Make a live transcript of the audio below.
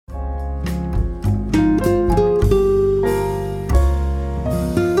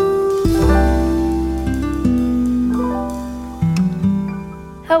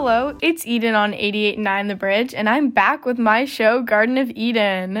it's Eden on 88.9 The Bridge, and I'm back with my show, Garden of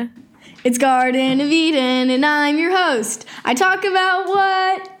Eden. It's Garden of Eden, and I'm your host. I talk about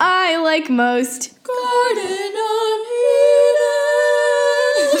what I like most. Garden of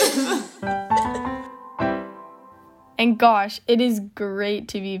Eden. And gosh, it is great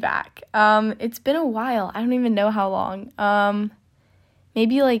to be back. It's been a while. I don't even know how long.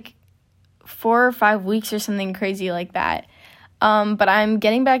 Maybe like 4 or 5 weeks or something crazy like that. But I'm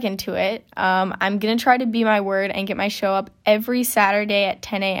getting back into it. I'm going to try to be my word and get my show up every Saturday at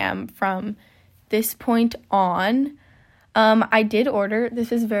 10 a.m. from this point on. I did order,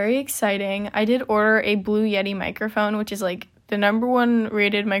 this is very exciting, I did order a Blue Yeti microphone, which is like the #1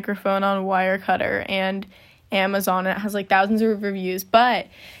 rated microphone on Wirecutter and Amazon. It has like thousands of reviews, but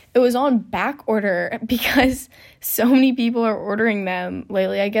it was on back order because so many people are ordering them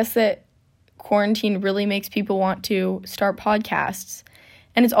lately. I guess that quarantine really makes people want to start podcasts,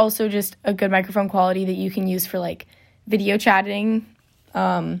 and it's also just a good microphone quality that you can use for like video chatting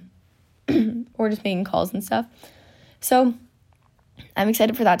or just making calls and stuff. So I'm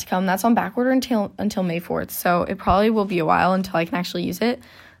excited for that to come. That's on back order until May 4th, so it probably will be a while until I can actually use it.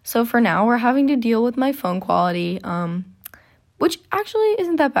 So for now, we're having to deal with my phone quality, which actually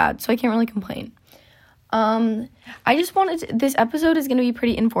isn't that bad, so I can't really complain. This episode is going to be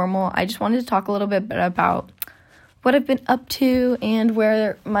pretty informal. I just wanted to talk a little bit about what I've been up to and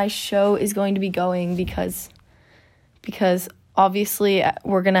where my show is going to be going because obviously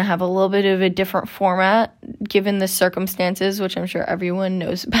we're going to have a little bit of a different format given the circumstances, which I'm sure everyone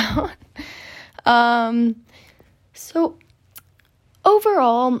knows about. So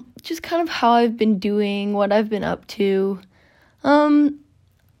overall, just kind of how I've been doing, what I've been up to.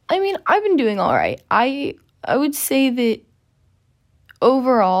 I've been doing all right. I would say that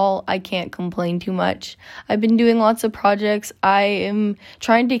overall, I can't complain too much. I've been doing lots of projects. I am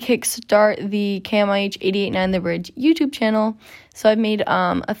trying to kickstart the KMIH 88.9 The Bridge YouTube channel. So I've made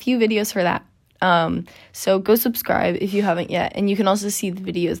a few videos for that. So go subscribe if you haven't yet. And you can also see the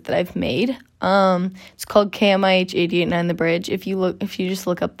videos that I've made. It's called KMIH 88.9 The Bridge. If you just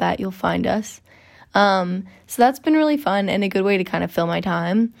look up that, you'll find us. So that's been really fun and a good way to kind of fill my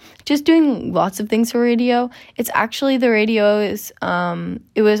time. Just doing lots of things for radio. It's actually, the radio is,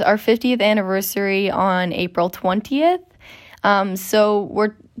 it was our 50th anniversary on April 20th. So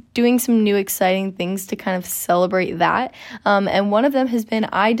we're doing some new exciting things to kind of celebrate that. And one of them has been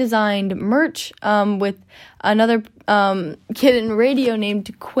I designed merch, with another, kid in radio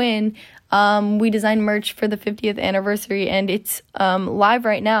named Quinn. We designed merch for the 50th anniversary, and it's live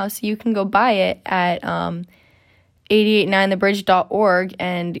right now, so you can go buy it at 889thebridge.org,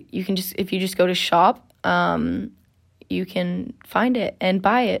 and you can if you just go to shop, you can find it and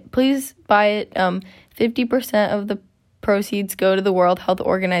buy it. Please buy it. 50% of the proceeds go to the World Health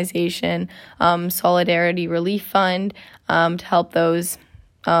Organization Solidarity Relief Fund to help those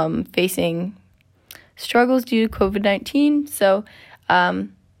facing struggles due to COVID-19. So,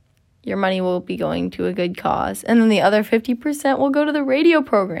 your money will be going to a good cause. And then the other 50% will go to the radio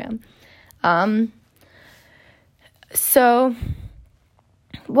program. So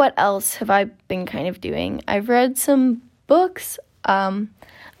what else have I been kind of doing? I've read some books. I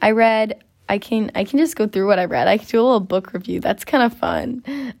can just go through what I read. I can do a little book review. That's kind of fun.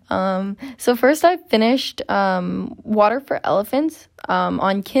 So first I finished Water for Elephants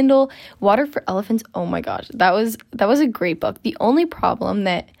on Kindle. Water for Elephants, oh my gosh. That was a great book. The only problem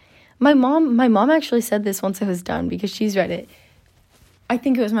that my mom actually said this once I was done because she's read it. I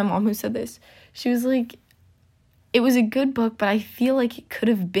think it was my mom who said this. She was like, it was a good book, but I feel like it could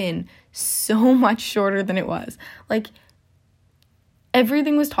have been so much shorter than it was. Like,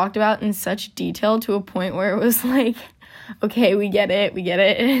 everything was talked about in such detail to a point where it was like, okay, we get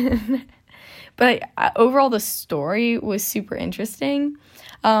it. But overall, the story was super interesting.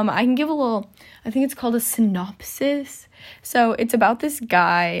 I can give a little, I think it's called a synopsis. So it's about this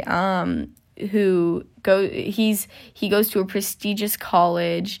guy who he goes to a prestigious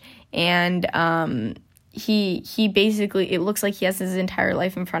college, and he basically, it looks like he has his entire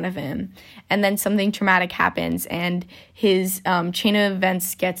life in front of him, and then something traumatic happens, and his chain of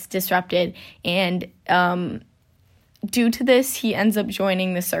events gets disrupted, and due to this, he ends up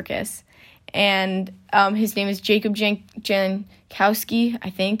joining the circus. And his name is Jacob Jankowski, I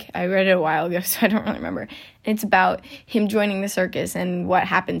think. I read it a while ago, so I don't really remember. And it's about him joining the circus and what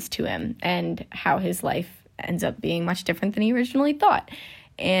happens to him and how his life ends up being much different than he originally thought.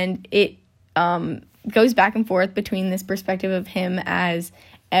 And it goes back and forth between this perspective of him as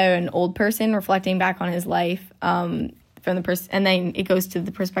an old person reflecting back on his life, from the and then it goes to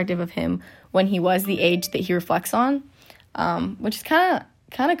the perspective of him when he was the age that he reflects on, which is kind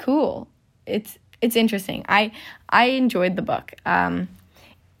kind of cool. It's interesting. I enjoyed the book. And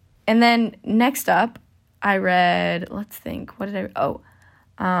then next up, I read, let's think, what did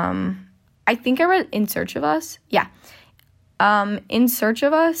I think I read In Search of Us. Yeah. In Search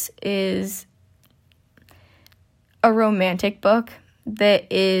of Us is a romantic book that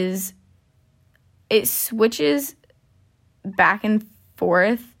it switches back and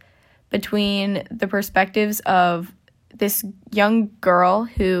forth between the perspectives of this young girl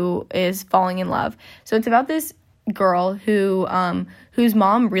who is falling in love. So it's about this girl who whose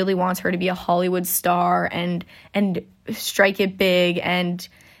mom really wants her to be a Hollywood star and strike it big and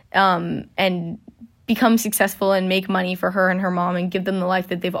become successful and make money for her and her mom and give them the life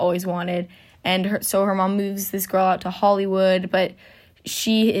that they've always wanted. And so her mom moves this girl out to Hollywood, but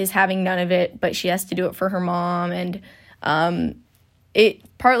she is having none of it, but she has to do it for her mom. And it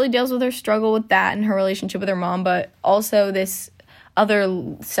partly deals with her struggle with that and her relationship with her mom, but also this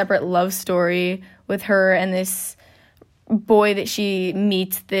other separate love story with her and this boy that she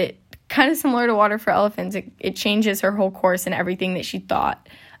meets that kind of similar to Water for Elephants. It changes her whole course and everything that she thought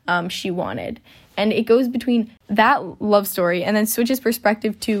she wanted. And it goes between that love story and then switches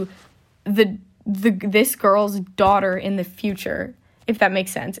perspective to this girl's daughter in the future, if that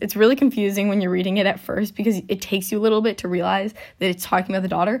makes sense. It's really confusing when you're reading it at first because it takes you a little bit to realize that it's talking about the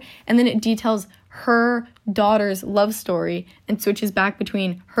daughter, and then it details her daughter's love story and switches back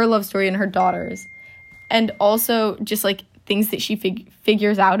between her love story and her daughter's, and also just like things that she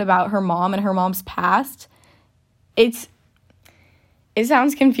figures out about her mom and her mom's past. It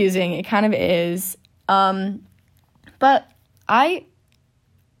sounds confusing. It kind of is, but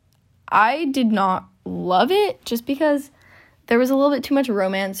I did not love it just because there was a little bit too much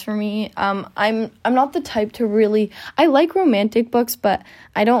romance for me. I'm not the type to really... I like romantic books, but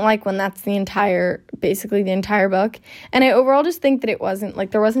I don't like when that's basically the entire book. And I overall just think that it wasn't,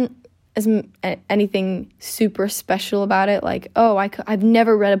 like, there wasn't anything super special about it. Like, I've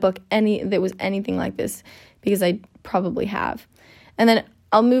never read a book that was anything like this, because I probably have. And then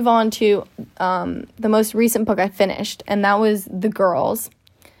I'll move on to the most recent book I finished, and that was The Girls.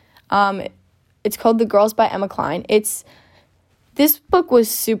 It's called The Girls by Emma Cline. This book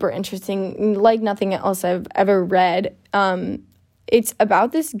was super interesting, like nothing else I've ever read. It's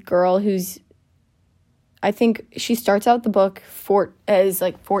about this girl who's, I think she starts out the book as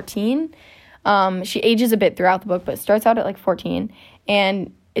like 14. She ages a bit throughout the book, but starts out at like 14.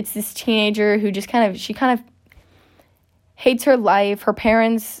 And it's this teenager who just kind of hates her life. Her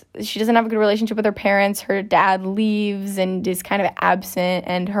parents, she doesn't have a good relationship with her parents. Her dad leaves and is kind of absent,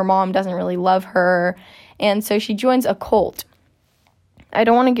 and her mom doesn't really love her. And so she joins a cult. I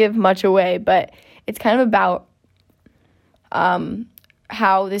don't want to give much away, but it's kind of about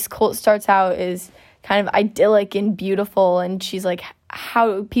how this cult starts out is kind of idyllic and beautiful, and she's like,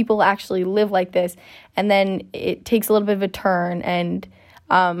 how people actually live like this. And then it takes a little bit of a turn and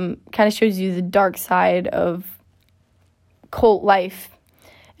kind of shows you the dark side of cult life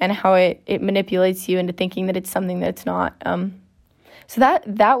and how it manipulates you into thinking that it's something that it's not. So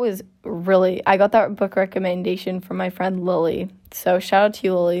that was really, I got that book recommendation from my friend Lily. So shout out to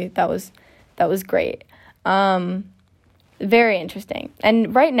you, Lily. That was great. Very interesting.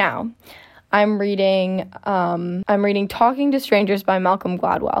 And right now, I'm reading Talking to Strangers by Malcolm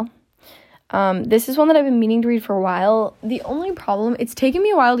Gladwell. This is one that I've been meaning to read for a while. The only problem, it's taken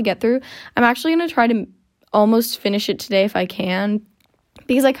me a while to get through. I'm actually going to try to almost finish it today if I can,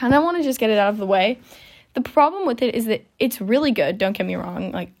 because I kind of want to just get it out of the way. The problem with it is that it's really good, don't get me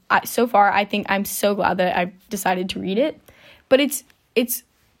wrong. Like, so far, I think I'm so glad that I decided to read it. But it's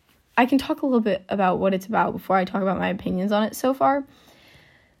I can talk a little bit about what it's about before I talk about my opinions on it so far.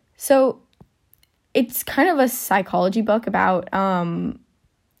 So, it's kind of a psychology book about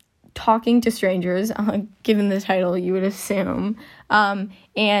talking to strangers, given the title, you would assume,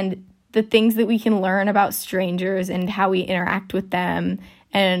 and the things that we can learn about strangers and how we interact with them,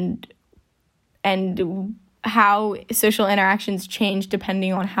 and how social interactions change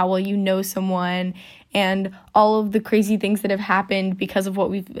depending on how well you know someone, and all of the crazy things that have happened because of what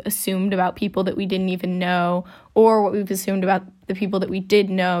we've assumed about people that we didn't even know, or what we've assumed about the people that we did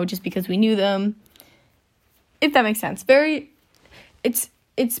know just because we knew them. If that makes sense. It's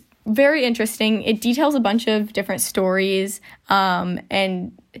very interesting. It details a bunch of different stories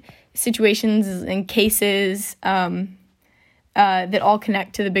and situations and cases that all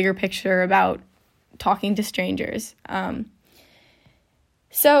connect to the bigger picture about talking to strangers.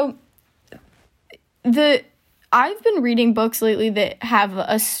 So I've been reading books lately that have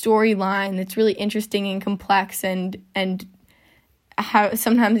a storyline that's really interesting and complex, and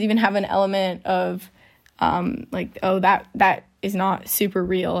sometimes even have an element of that is not super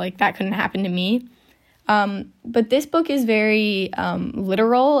real. Like, that couldn't happen to me. But this book is very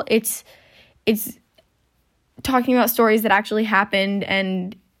literal. It's talking about stories that actually happened,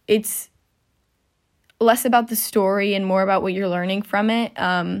 and it's less about the story and more about what you're learning from it,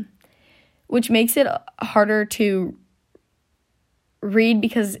 which makes it harder to read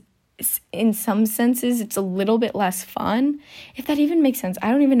because in some senses it's a little bit less fun, if that even makes sense.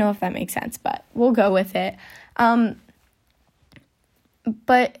 I don't even know if that makes sense, but we'll go with it.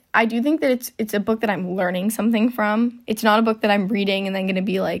 But I do think that it's a book that I'm learning something from. It's not a book that I'm reading and then going to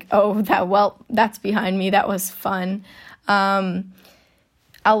be like, oh, that's behind me. That was fun. I'll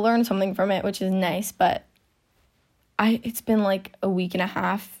learn something from it, which is nice, but it's been like a week and a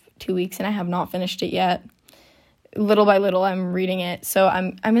half, 2 weeks, and I have not finished it yet. Little by little, I'm reading it. So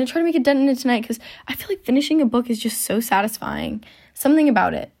I'm going to try to make a dent in it tonight because I feel like finishing a book is just so satisfying. Something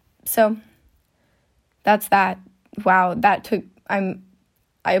about it. So that's that. Wow,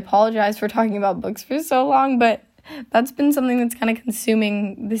 I apologize for talking about books for so long, but that's been something that's kind of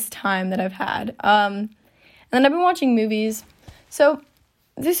consuming this time that I've had. And then I've been watching movies. So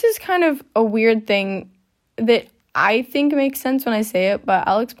this is kind of a weird thing that I think makes sense when I say it, but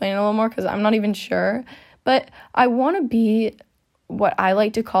I'll explain it a little more because I'm not even sure. But I want to be what I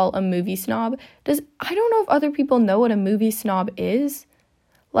like to call a movie snob. I don't know if other people know what a movie snob is.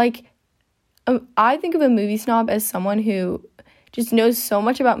 Like, I think of a movie snob as someone who just knows so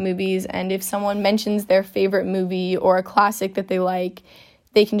much about movies, and if someone mentions their favorite movie or a classic that they like,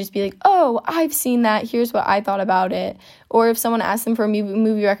 they can just be like, oh, I've seen that, here's what I thought about it. Or if someone asks them for a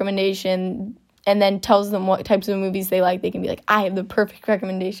movie recommendation and then tells them what types of movies they like, they can be like, I have the perfect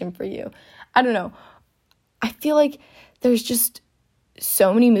recommendation for you. I don't know. I feel like there's just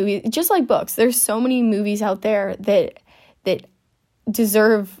so many movies, just like books, there's so many movies out there that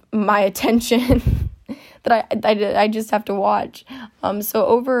deserve my attention that I just have to watch. So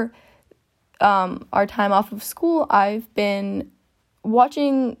over our time off of school, I've been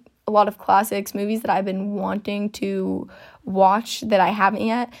watching a lot of classics, movies that I've been wanting to watch that I haven't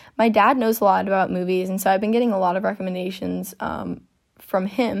yet. My dad knows a lot about movies, and so I've been getting a lot of recommendations from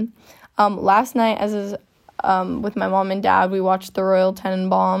him. Last night, with my mom and dad, we watched The Royal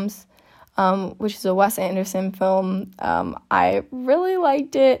Tenenbaums, which is a Wes Anderson film. I really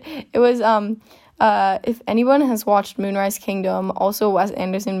liked it. It was, if anyone has watched Moonrise Kingdom, also a Wes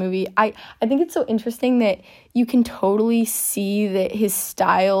Anderson movie, I think it's so interesting that you can totally see that his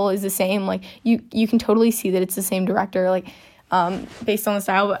style is the same. Like, you can totally see that it's the same director, like, based on the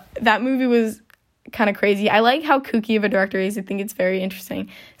style. But that movie was kind of crazy. I like how kooky of a director he is. I think it's very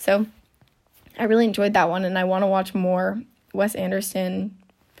interesting. So I really enjoyed that one, and I want to watch more Wes Anderson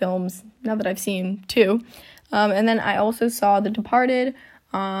films now that I've seen two. And then I also saw The Departed,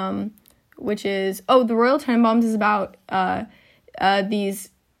 which is, The Royal Tenenbaums is about these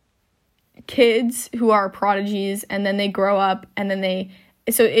kids who are prodigies, and then they grow up, and then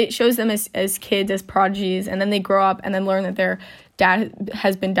so it shows them as kids, as prodigies, and then they grow up and then learn that their dad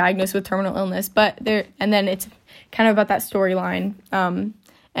has been diagnosed with terminal illness, and then it's kind of about that storyline,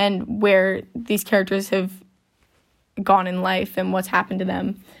 and where these characters have gone in life and what's happened to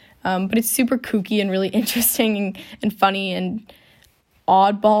them. But it's super kooky and really interesting and funny and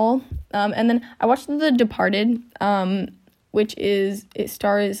oddball. And then I watched The Departed, it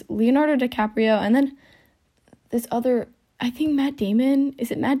stars Leonardo DiCaprio, and then this other, I think Matt Damon.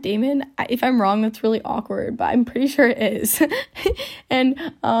 Is it Matt Damon? If I'm wrong, that's really awkward, but I'm pretty sure it is. And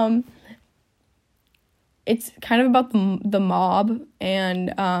it's kind of about the mob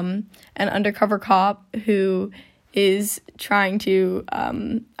and an undercover cop who is trying to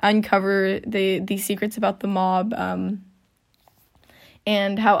uncover the secrets about the mob,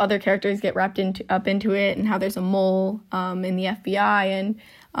 and how other characters get wrapped up into it, and how there's a mole in the FBI,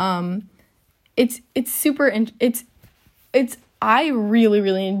 and it's super I really,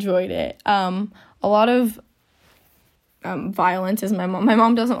 really enjoyed it. A lot of violence is my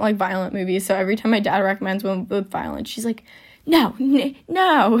mom doesn't like violent movies, so every time my dad recommends one with violence, she's like, no.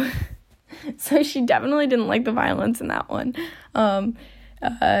 So she definitely didn't like the violence in that one.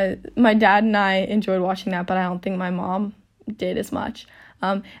 My dad and I enjoyed watching that, but I don't think my mom did as much.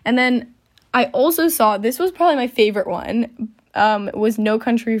 And then I also saw, this was probably my favorite one, was No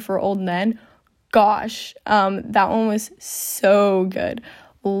Country for Old Men. Gosh, that one was so good.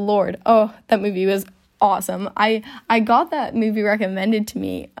 Lord, that movie was awesome. I got that movie recommended to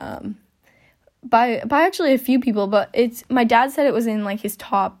me by actually a few people, but my dad said it was in like his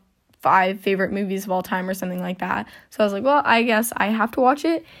top 5 favorite movies of all time or something like that. So I was like, well, I guess I have to watch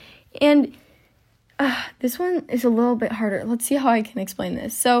it. And this one is a little bit harder. Let's see how I can explain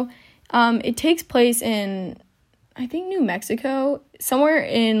this. So it takes place in I think New Mexico, somewhere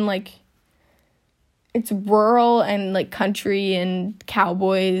in like, it's rural and like country and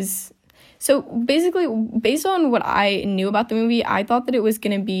cowboys. So basically, based on what I knew about the movie, I thought that it was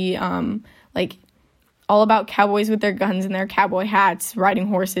going to be like all about cowboys with their guns and their cowboy hats, riding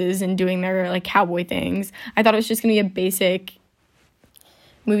horses and doing their like cowboy things. I thought it was just going to be a basic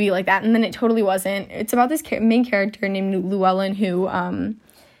movie like that, and then it totally wasn't. It's about this main character named Llewellyn who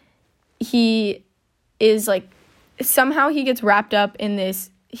he is like, somehow he gets wrapped up in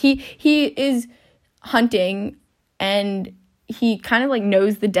this, he is hunting, and he kind of like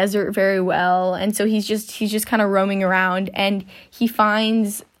knows the desert very well, and so he's just kind of roaming around, and he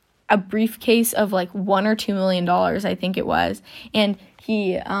finds a briefcase of like $1 or $2 million, I think it was, and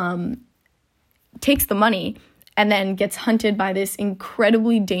he takes the money and then gets hunted by this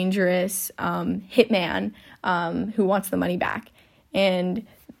incredibly dangerous hitman who wants the money back. And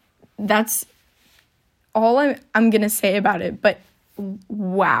that's all I'm gonna say about it. But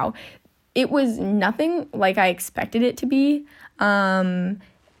wow, it was nothing like I expected it to be. And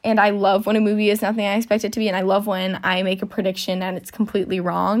I love when a movie is nothing I expect it to be, and I love when I make a prediction and it's completely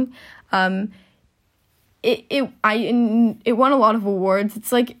wrong. It won a lot of awards.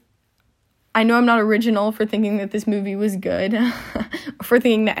 It's like, I know I'm not original for thinking that this movie was good, for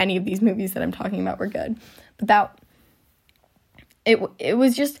thinking that any of these movies that I'm talking about were good. But it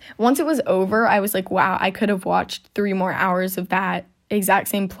was just, once it was over, I was like, wow, I could have watched 3 more hours of that exact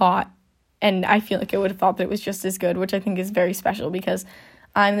same plot, and I feel like I would have thought that it was just as good, which I think is very special because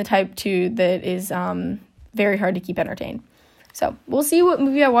I'm the type too that is very hard to keep entertained. So we'll see what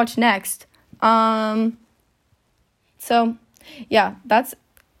movie I watch next. So yeah, that's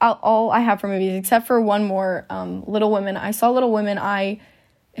all I have for movies, except for one more, Little Women. I saw Little Women. I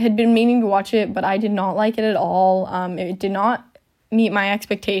had been meaning to watch it, but I did not like it at all. It did not meet my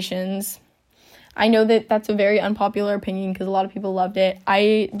expectations. I know that that's a very unpopular opinion because a lot of people loved it.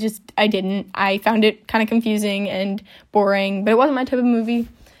 I didn't. I found it kind of confusing and boring, but it wasn't my type of movie.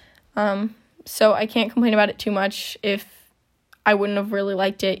 So I can't complain about it too much if I wouldn't have really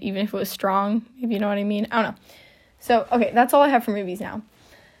liked it, even if it was strong, if you know what I mean. I don't know. So, okay, that's all I have for movies now.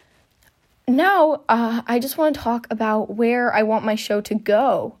 Now, I just want to talk about where I want my show to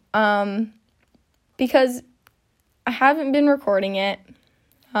go, because I haven't been recording it,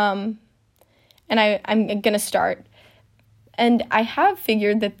 and I'm going to start, and I have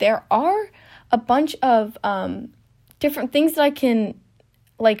figured that there are a bunch of different things that I can,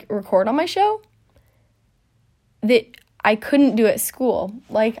 like, record on my show that I couldn't do at school.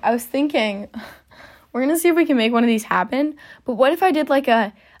 Like, I was thinking, we're going to see if we can make one of these happen, but what if I did, like,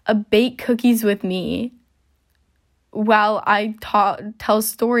 a bake cookies with me while I tell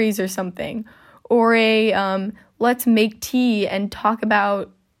stories or something, or a let's make tea and talk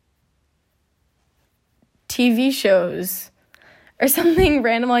about TV shows or something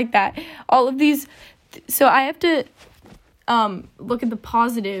random like that. All of these, so I have to look at the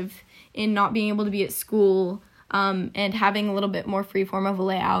positive in not being able to be at school and having a little bit more freeform of a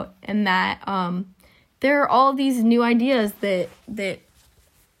layout, and that there are all these new ideas that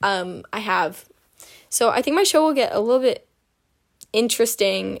I have. So I think my show will get a little bit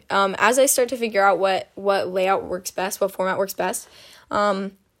interesting as I start to figure out what layout works best, what format works best.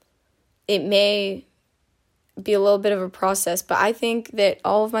 It may be a little bit of a process, but I think that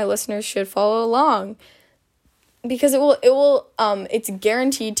all of my listeners should follow along because it's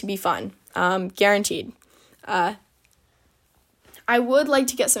guaranteed to be fun. Guaranteed. I would like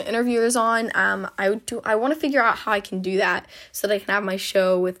to get some interviewers on. I want to figure out how I can do that so that I can have my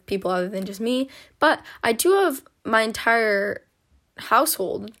show with people other than just me. But I do have my entire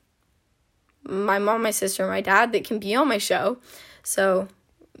household, my mom, my sister, my dad, that can be on my show. So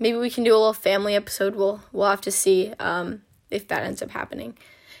maybe we can do a little family episode. We'll have to see if that ends up happening.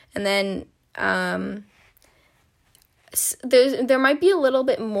 And then there might be a little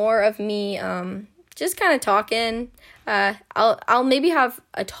bit more of me just kind of talking. I'll maybe have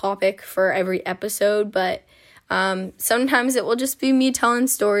a topic for every episode, but sometimes it will just be me telling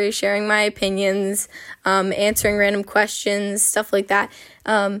stories, sharing my opinions, answering random questions, stuff like that.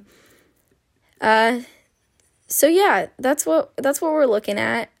 So yeah, that's what we're looking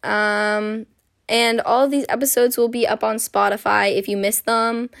at. And all of these episodes will be up on Spotify if you missed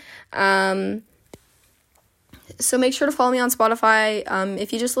them. So make sure to follow me on Spotify.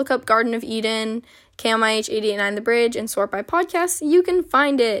 If you just look up Garden of Eden, KMIH 889 The Bridge, and sort by podcasts, you can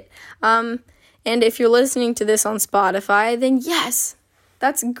find it. And if you're listening to this on Spotify, then yes,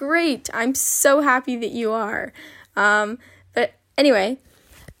 that's great. I'm so happy that you are. But anyway,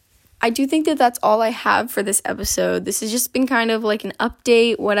 I do think that that's all I have for this episode. This has just been kind of like an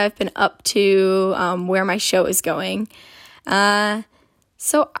update, what I've been up to, where my show is going.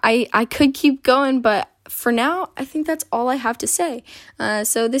 So I could keep going, but for now, I think that's all I have to say.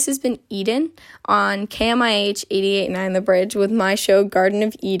 So this has been Eden on KMIH 88.9 The Bridge with my show Garden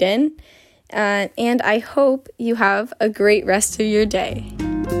of Eden. And I hope you have a great rest of your day.